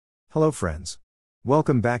Hello friends.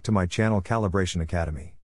 Welcome back to my channel Calibration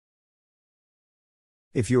Academy.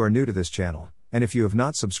 If you are new to this channel, and if you have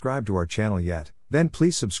not subscribed to our channel yet, then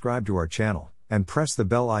please subscribe to our channel, and press the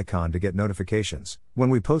bell icon to get notifications when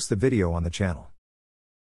we post the video on the channel.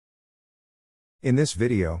 In this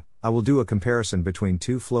video, I will do a comparison between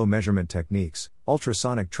two flow measurement techniques,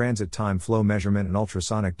 ultrasonic transit time flow measurement and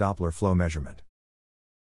ultrasonic Doppler flow measurement.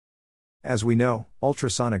 As we know,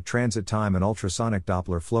 ultrasonic transit time and ultrasonic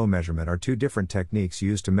Doppler flow measurement are two different techniques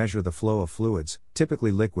used to measure the flow of fluids,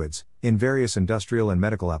 typically liquids, in various industrial and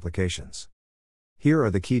medical applications. Here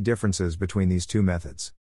are the key differences between these two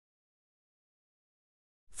methods.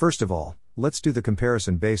 First of all, let's do the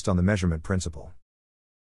comparison based on the measurement principle.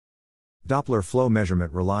 Doppler flow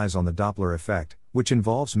measurement relies on the Doppler effect, which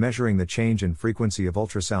involves measuring the change in frequency of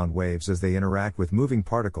ultrasound waves as they interact with moving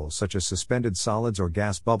particles such as suspended solids or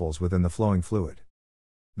gas bubbles within the flowing fluid.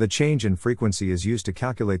 The change in frequency is used to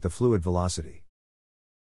calculate the fluid velocity.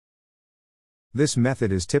 This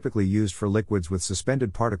method is typically used for liquids with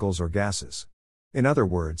suspended particles or gases. In other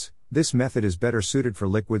words, this method is better suited for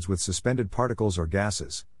liquids with suspended particles or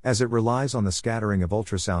gases, as it relies on the scattering of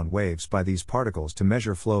ultrasound waves by these particles to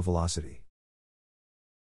measure flow velocity.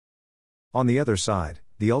 On the other side,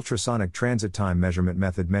 the ultrasonic transit time measurement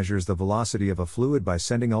method measures the velocity of a fluid by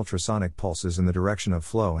sending ultrasonic pulses in the direction of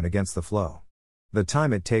flow and against the flow. The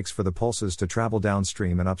time it takes for the pulses to travel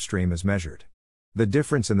downstream and upstream is measured. The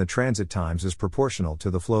difference in the transit times is proportional to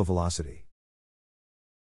the flow velocity.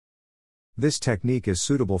 This technique is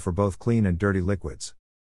suitable for both clean and dirty liquids.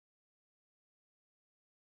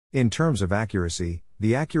 In terms of accuracy,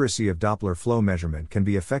 the accuracy of Doppler flow measurement can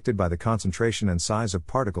be affected by the concentration and size of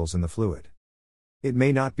particles in the fluid. It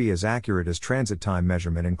may not be as accurate as transit time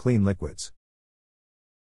measurement in clean liquids.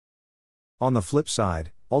 On the flip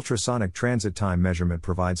side, ultrasonic transit time measurement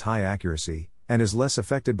provides high accuracy, and is less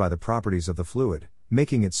affected by the properties of the fluid,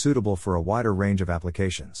 making it suitable for a wider range of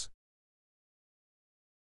applications.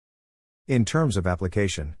 In terms of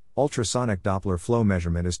application, ultrasonic Doppler flow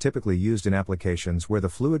measurement is typically used in applications where the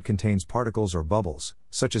fluid contains particles or bubbles,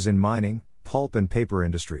 such as in mining, pulp and paper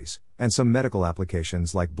industries, and some medical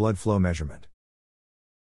applications like blood flow measurement.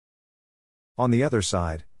 On the other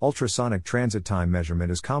side, ultrasonic transit time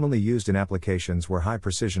measurement is commonly used in applications where high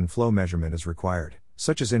precision flow measurement is required,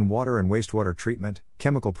 such as in water and wastewater treatment,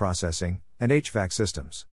 chemical processing, and HVAC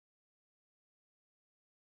systems.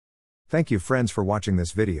 Thank you friends for watching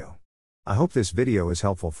this video. I hope this video is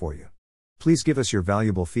helpful for you. Please give us your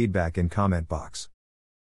valuable feedback in comment box.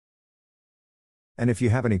 And if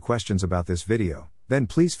you have any questions about this video, then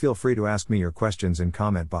please feel free to ask me your questions in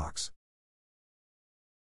comment box.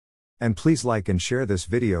 And please like and share this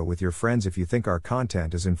video with your friends if you think our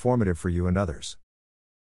content is informative for you and others.